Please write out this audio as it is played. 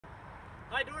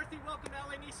Hi Dorothy, welcome to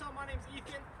LA Nissan. My name's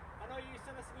Ethan. I know you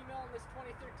sent us an email on this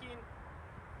 2013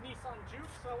 Nissan Juke,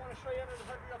 so I want to show you under the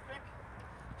hood real quick.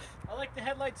 I like the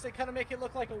headlights, they kind of make it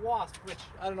look like a Wasp, which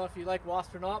I don't know if you like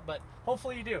Wasp or not, but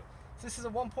hopefully you do. So this is a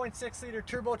 1.6 liter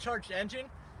turbocharged engine.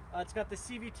 It's got the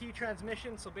CVT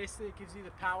transmission, so basically it gives you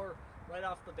the power right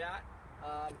off the bat.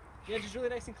 The engine's really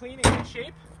nice and clean, in good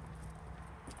shape.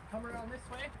 Come around this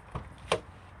way,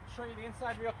 show you the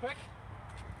inside real quick.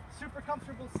 Super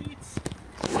comfortable seats.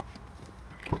 I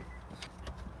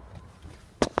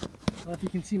don't know if you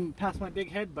can see past my big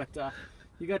head, but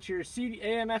you got your CD,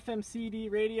 AM, FM, CD,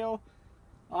 radio,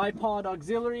 iPod,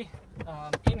 auxiliary.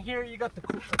 In here you got the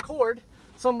cord.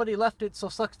 Somebody left it, so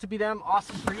sucks to be them.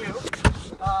 Awesome for you.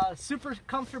 Super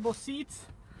comfortable seats.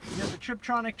 You have the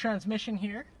Triptronic transmission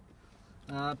here.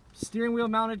 Steering wheel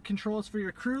mounted controls for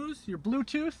your cruise, your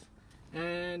Bluetooth,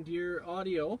 and your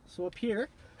audio. So up here,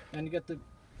 and you got the,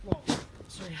 whoa,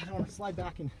 sorry, I don't want to slide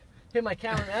back and hit my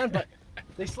cameraman, but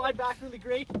they slide back really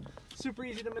great. Super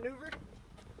easy to maneuver.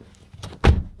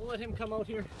 We'll let him come out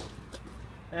here.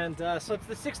 And so it's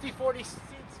the 60-40 seat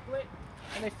split,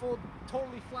 and they fold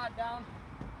totally flat down.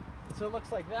 So it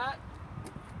looks like that.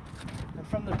 And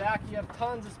from the back you have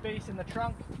tons of space in the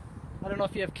trunk. I don't know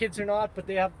if you have kids or not, but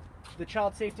they have the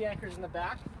child safety anchors in the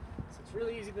back. So it's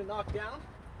really easy to knock down.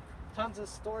 Tons of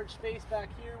storage space back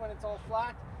here when it's all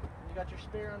flat. And you got your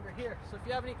spare under here. So if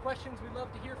you have any questions, we'd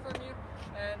love to hear from you.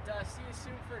 And see you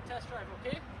soon for a test drive,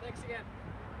 okay? Thanks again.